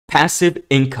Passive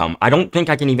income. I don't think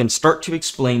I can even start to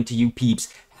explain to you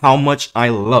peeps how much I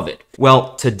love it.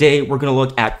 Well, today we're going to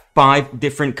look at 5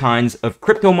 different kinds of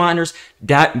crypto miners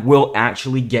that will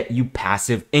actually get you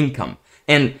passive income.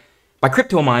 And by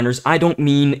crypto miners, I don't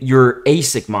mean your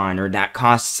ASIC miner that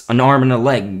costs an arm and a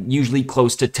leg, usually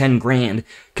close to 10 grand,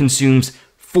 consumes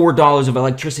 $4 of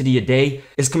electricity a day,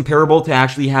 is comparable to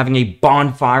actually having a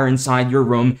bonfire inside your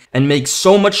room and makes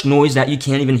so much noise that you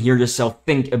can't even hear yourself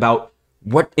think about,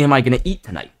 what am I going to eat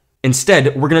tonight?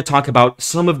 Instead, we're going to talk about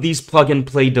some of these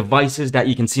plug-and-play devices that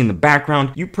you can see in the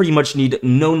background. You pretty much need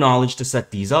no knowledge to set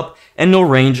these up, and they'll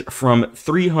range from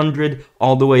 $300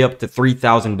 all the way up to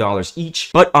 $3,000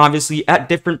 each, but obviously at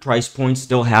different price points,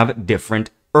 they'll have different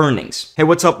earnings. Hey,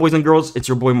 what's up, boys and girls? It's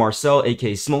your boy Marcel,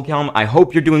 aka Smokhelm. I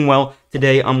hope you're doing well.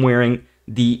 Today, I'm wearing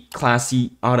the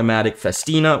classy automatic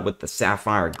Festina with the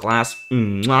sapphire glass.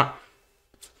 Mwah.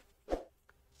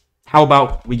 How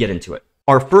about we get into it?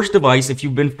 Our first device, if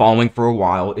you've been following for a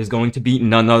while, is going to be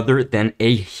none other than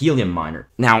a Helium miner.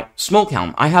 Now,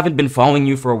 Smokhelm, I haven't been following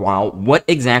you for a while. What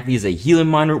exactly is a Helium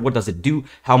miner? What does it do?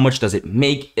 How much does it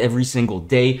make every single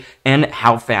day? And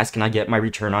how fast can I get my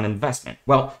return on investment?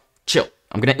 Well, chill.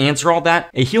 I'm going to answer all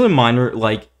that. A Helium miner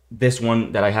like this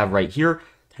one that I have right here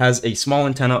has a small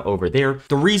antenna over there.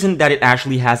 The reason that it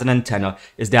actually has an antenna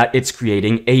is that it's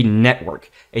creating a network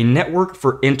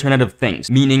for Internet of Things,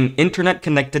 meaning internet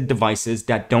connected devices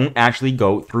that don't actually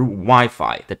go through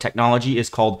Wi-Fi. The technology is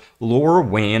called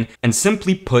LoRaWAN, and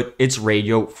simply put, it's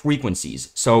radio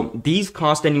frequencies. So these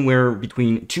cost anywhere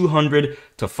between $200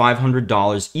 to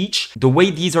 $500 each. The way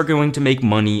these are going to make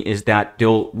money is that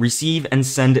they'll receive and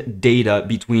send data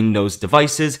between those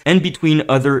devices and between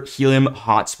other Helium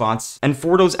hotspots. And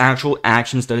for those actual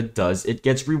actions that it does, it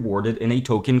gets rewarded in a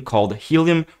token called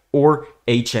Helium or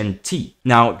HNT.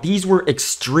 Now, these were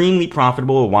extremely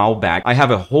profitable a while back. I have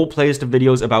a whole playlist of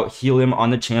videos about Helium on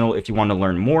the channel if you want to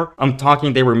learn more. I'm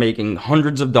talking they were making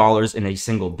hundreds of dollars in a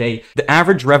single day. The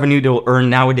average revenue they'll earn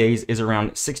nowadays is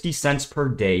around 60 cents per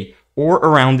day, or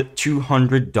around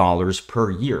 $200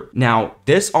 per year. Now,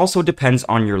 this also depends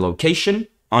on your location,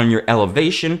 on your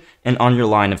elevation, and on your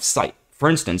line of sight. For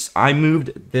instance, I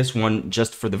moved this one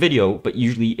just for the video, but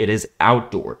usually it is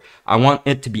outdoor. I want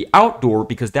it to be outdoor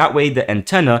because that way the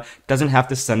antenna doesn't have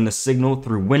to send the signal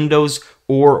through windows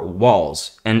or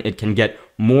walls, and it can get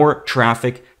more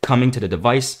traffic coming to the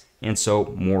device, and so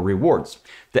more rewards.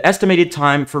 The estimated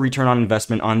time for return on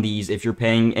investment on these, if you're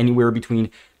paying anywhere between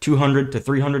 $200 to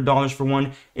 $300 for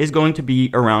one, is going to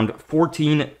be around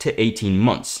 14 to 18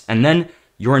 months, and then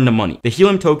you're in the money. The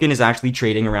Helium token is actually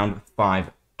trading around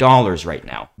 $5 right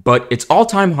now, but its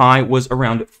all-time high was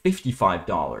around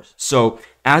 $55. So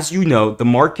as you know, the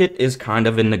market is kind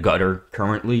of in the gutter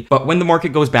currently, but when the market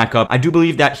goes back up, I do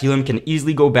believe that Helium can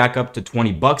easily go back up to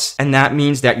 20 bucks, and that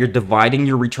means that you're dividing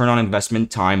your return on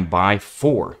investment time by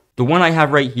 4. The one I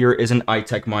have right here is an Eigen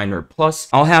Tech Miner Plus.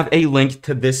 I'll have a link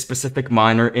to this specific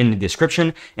miner in the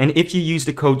description, and if you use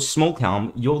the code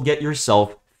Smokhelm, you'll get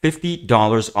yourself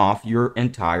 $50 off your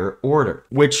entire order,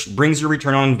 which brings your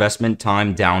return on investment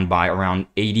time down by around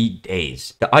 80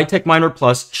 days. The Eigen Tech Miner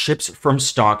Plus ships from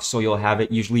stock, so you'll have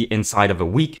it usually inside of a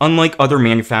week, unlike other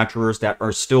manufacturers that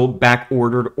are still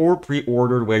back-ordered or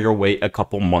pre-ordered where you'll wait a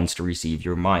couple months to receive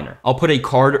your miner. I'll put a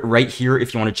card right here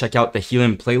if you want to check out the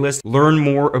Helium playlist, learn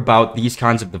more about these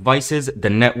kinds of devices,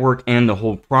 the network, and the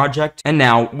whole project. And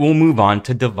now we'll move on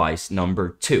to device number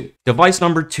 2. Device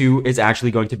number 2 is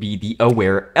actually going to be the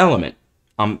Aware Element.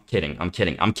 I'm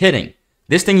kidding.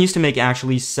 This thing used to make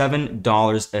actually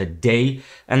 $7 a day,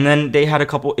 and then they had a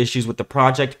couple issues with the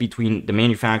project between the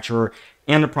manufacturer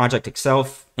and the project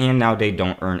itself, and now they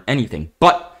don't earn anything.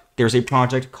 But there's a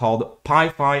project called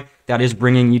PiFi that is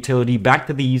bringing utility back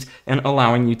to these and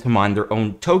allowing you to mine their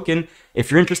own token. If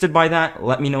you're interested by that,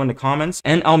 let me know in the comments,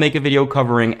 and I'll make a video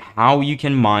covering how you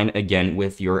can mine again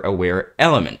with your Aware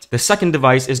Element. The second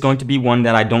device is going to be one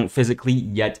that I don't physically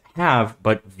yet have,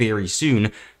 but very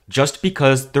soon, just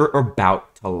because they're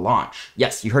about to launch.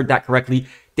 Yes, you heard that correctly.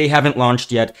 They haven't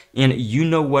launched yet, and you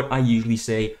know what I usually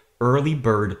say, early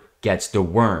bird gets the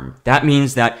worm. That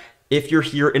means that if you're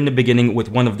here in the beginning with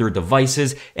one of their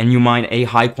devices and you mine a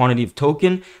high quantity of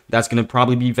token, that's going to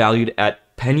probably be valued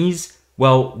at pennies.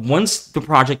 Well, once the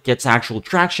project gets actual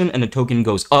traction and the token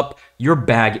goes up, your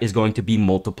bag is going to be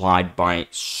multiplied by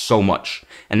so much.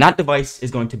 And that device is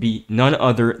going to be none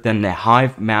other than the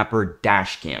Hivemapper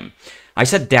dashcam. I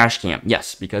said dashcam,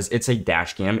 yes, because it's a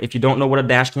dashcam. If you don't know what a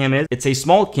dashcam is, it's a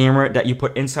small camera that you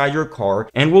put inside your car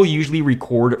and will usually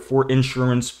record for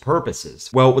insurance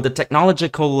purposes. Well, with the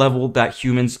technological level that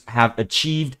humans have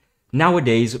achieved,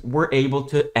 Nowadays, we're able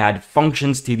to add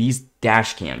functions to these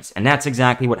dash cams, and that's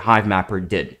exactly what Hivemapper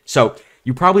did. So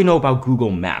you probably know about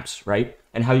Google Maps, right?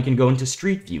 And how you can go into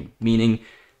Street View, meaning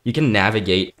you can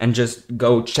navigate and just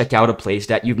go check out a place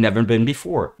that you've never been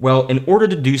before. Well, in order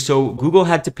to do so, Google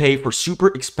had to pay for super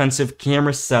expensive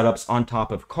camera setups on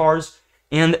top of cars,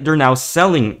 and they're now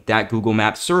selling that Google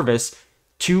Maps service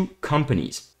to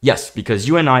companies. Yes, because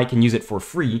you and I can use it for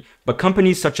free, but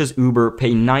companies such as Uber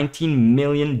pay $19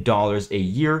 million a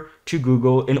year to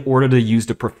Google in order to use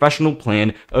the professional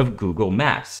plan of Google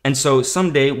Maps. And so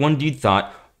someday, one dude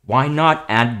thought, why not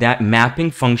add that mapping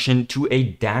function to a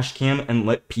dash cam and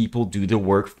let people do the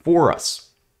work for us?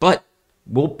 But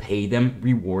we'll pay them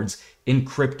rewards in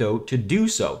crypto to do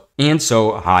so. And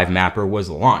so Hivemapper was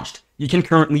launched. You can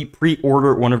currently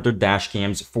pre-order one of their dash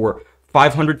cams for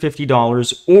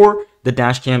 $550 or the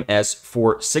Dashcam S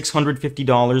for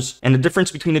 $650. And the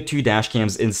difference between the two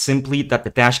dashcams is simply that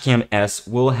the Dashcam S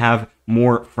will have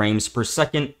more frames per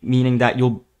second, meaning that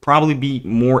you'll probably be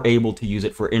more able to use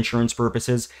it for insurance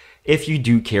purposes if you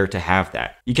do care to have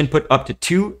that. You can put up to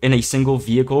 2 in a single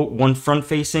vehicle, one front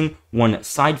facing, one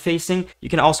side facing. You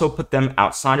can also put them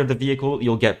outside of the vehicle.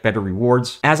 You'll get better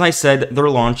rewards. As I said, they're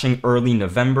launching early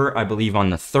November, I believe on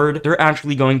the 3rd. They're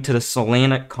actually going to the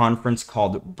Solana conference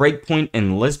called Breakpoint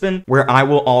in Lisbon, where I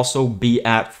will also be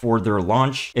at for their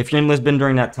launch. If you're in Lisbon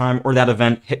during that time or that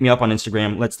event, hit me up on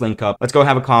Instagram. Let's link up. Let's go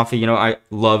have a coffee. You know, I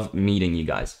love meeting you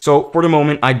guys. So for the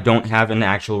moment, I don't have an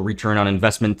actual return on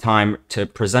investment time to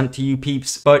present to you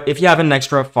peeps, but if you have an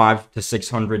extra $500 to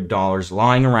 $600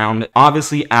 lying around,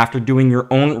 obviously after doing your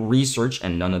own research,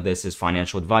 and none of this is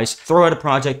financial advice, throw out a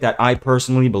project that I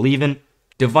personally believe in.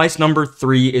 Device number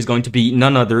 3 is going to be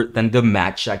none other than the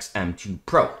MatchX M2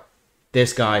 Pro.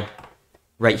 This guy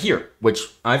right here, which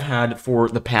I've had for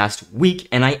the past week,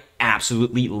 and I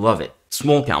absolutely love it.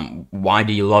 Small count, why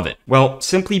do you love it? Well,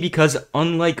 simply because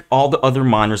unlike all the other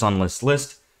miners on this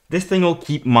list, this thing will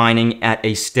keep mining at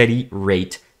a steady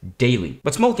rate daily.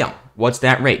 But small count, what's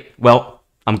that rate? Well,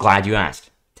 I'm glad you asked.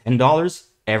 $10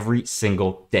 every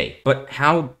single day. But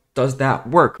how does that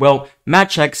work? Well,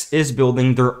 MatchX is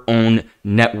building their own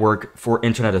network for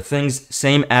Internet of Things,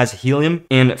 same as Helium,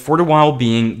 and for the while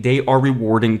being, they are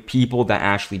rewarding people that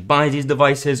actually buy these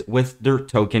devices with their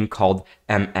token called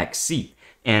MXC.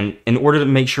 And in order to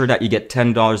make sure that you get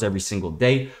 $10 every single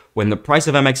day, when the price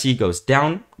of MXC goes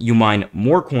down, you mine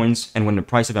more coins, and when the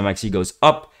price of MXC goes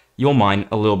up, you'll mine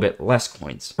a little bit less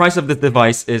coins. The price of this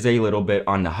device is a little bit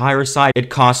on the higher side. It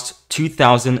costs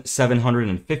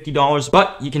 $2,750,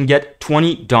 but you can get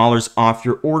 $20 off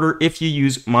your order if you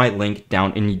use my link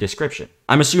down in the description.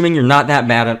 I'm assuming you're not that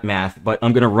bad at math, but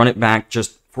I'm gonna run it back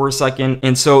just for a second.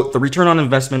 And so the return on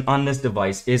investment on this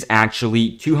device is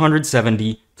actually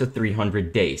 270 to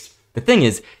 300 days. The thing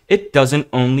is, it doesn't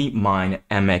only mine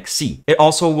MXC. It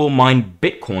also will mine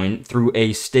Bitcoin through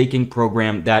a staking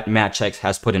program that MatchX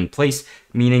has put in place,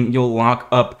 meaning you'll lock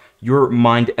up your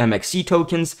mined MXC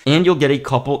tokens and you'll get a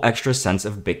couple extra cents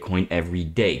of Bitcoin every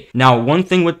day. Now, one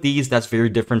thing with these that's very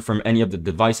different from any of the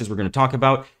devices we're going to talk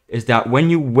about is that when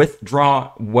you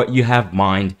withdraw what you have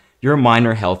mined, your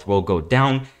miner health will go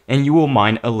down and you will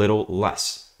mine a little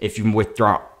less. If you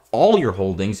withdraw all your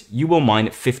holdings, you will mine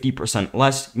 50%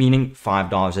 less, meaning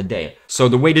 $5 a day. So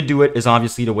the way to do it is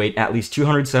obviously to wait at least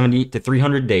 270 to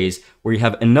 300 days where you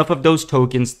have enough of those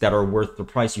tokens that are worth the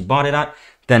price you bought it at,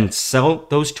 then sell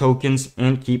those tokens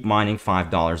and keep mining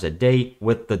 $5 a day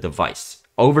with the device.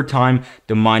 Over time,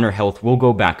 the miner health will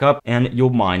go back up and you'll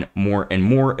mine more and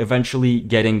more, eventually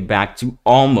getting back to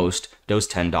almost those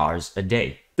 $10 a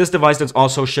day. This device is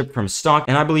also shipped from stock,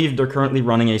 and I believe they're currently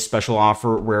running a special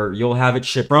offer where you'll have it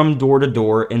shipped from door to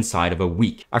door inside of a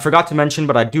week. I forgot to mention,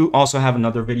 but I do also have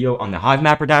another video on the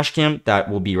Hivemapper dashcam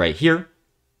that will be right here.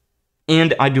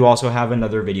 And I do also have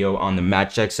another video on the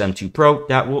MatchX M2 Pro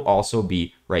that will also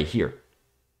be right here.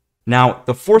 Now,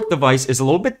 the fourth device is a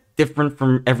little bit different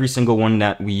from every single one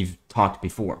that we've talked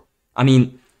before. I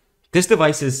mean, this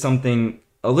device is something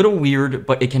a little weird,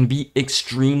 but it can be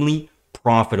extremely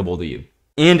profitable to you.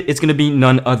 And it's going to be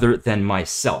none other than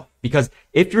myself. Because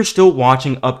if you're still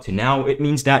watching up to now, it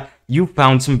means that you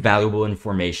found some valuable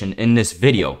information in this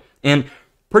video. And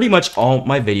pretty much all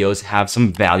my videos have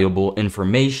some valuable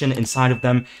information inside of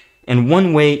them. And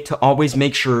one way to always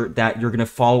make sure that you're going to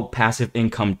follow passive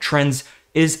income trends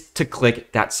is to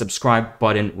click that subscribe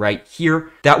button right here.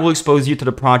 That will expose you to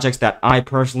the projects that I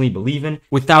personally believe in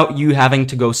without you having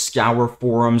to go scour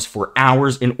forums for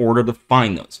hours in order to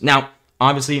find those. Now,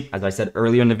 obviously, as I said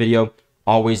earlier in the video,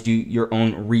 always do your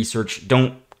own research.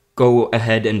 Don't go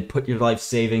ahead and put your life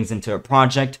savings into a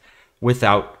project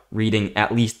without reading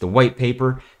at least the white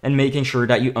paper and making sure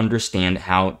that you understand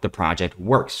how the project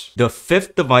works. The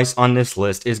fifth device on this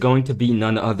list is going to be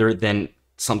none other than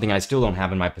something I still don't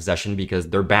have in my possession because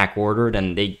they're back ordered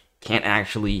and they can't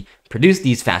actually produce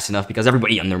these fast enough because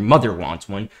everybody and their mother wants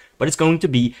one, but it's going to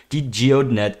be the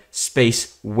Geodnet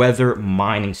Space Weather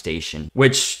Mining Station,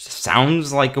 which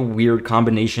sounds like a weird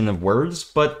combination of words,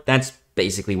 but that's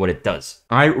basically what it does.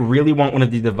 I really want one of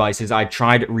these devices. I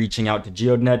tried reaching out to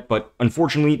Geodnet, but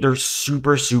unfortunately they're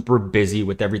super busy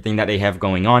with everything that they have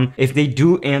going on. If they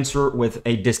do answer with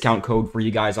a discount code for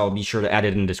you guys, I'll be sure to add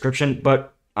it in the description,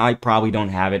 but I probably don't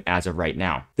have it as of right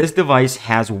now. This device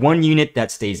has one unit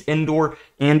that stays indoor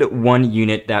and one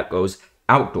unit that goes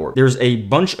outdoor. There's a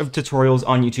bunch of tutorials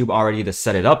on YouTube already to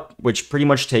set it up, which pretty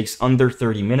much takes under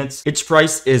 30 minutes. Its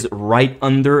price is right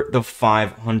under the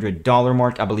 $500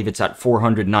 mark. I believe it's at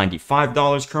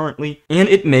 $495 currently, and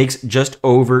it makes just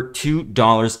over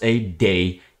 $2 a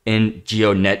day in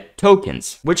Geodnet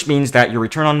tokens, which means that your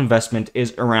return on investment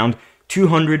is around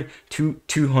 200 to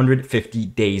 250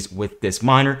 days with this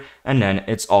miner, and then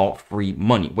it's all free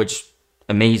money, which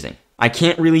amazing. I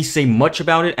can't really say much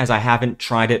about it as I haven't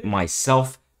tried it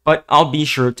myself, but I'll be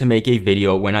sure to make a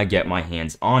video when I get my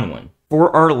hands on one.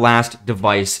 For our last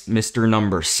device, Mr.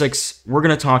 Number 6, we're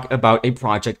going to talk about a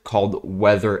project called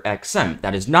WeatherXM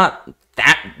that is not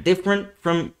that different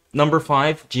from number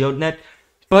 5, Geodnet,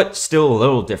 but still a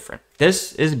little different.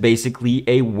 This is basically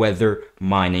a weather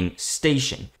mining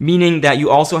station, meaning that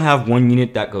you also have one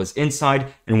unit that goes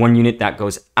inside and one unit that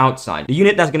goes outside. The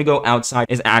unit that's going to go outside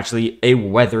is actually a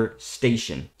weather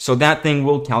station. So that thing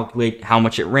will calculate how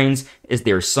much it rains, is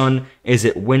there sun, is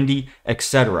it windy,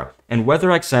 etc. And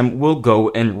WeatherXM will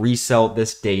go and resell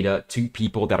this data to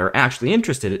people that are actually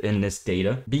interested in this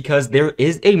data because there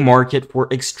is a market for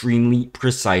extremely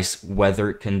precise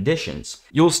weather conditions.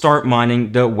 You'll start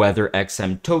mining the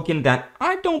WeatherXM token that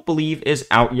I don't believe is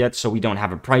out yet, so we don't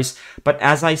have a price. But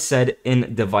as I said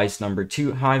in device number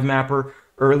 2, Hivemapper,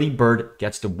 early bird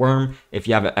gets the worm. If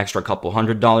you have an extra couple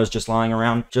 $100 just lying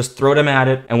around, just throw them at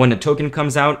it. And when the token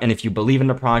comes out, and if you believe in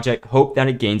the project, hope that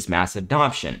it gains mass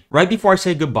adoption. Right before I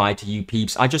say goodbye to you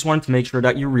peeps, I just wanted to make sure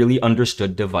that you really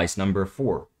understood device number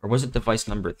 4. Or was it device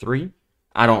number 3?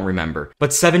 I don't remember.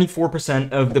 But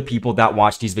 74% of the people that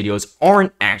watch these videos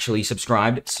aren't actually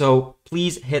subscribed, so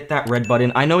please hit that red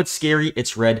button. I know it's scary,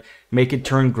 it's red. Make it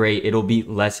turn gray, it'll be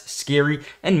less scary.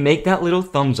 And make that little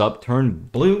thumbs up turn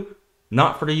blue,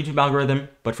 not for the YouTube algorithm,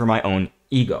 but for my own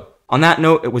ego. On that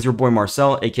note, it was your boy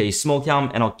Marcel, aka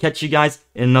Smokecalm, and I'll catch you guys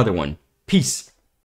in another one. Peace.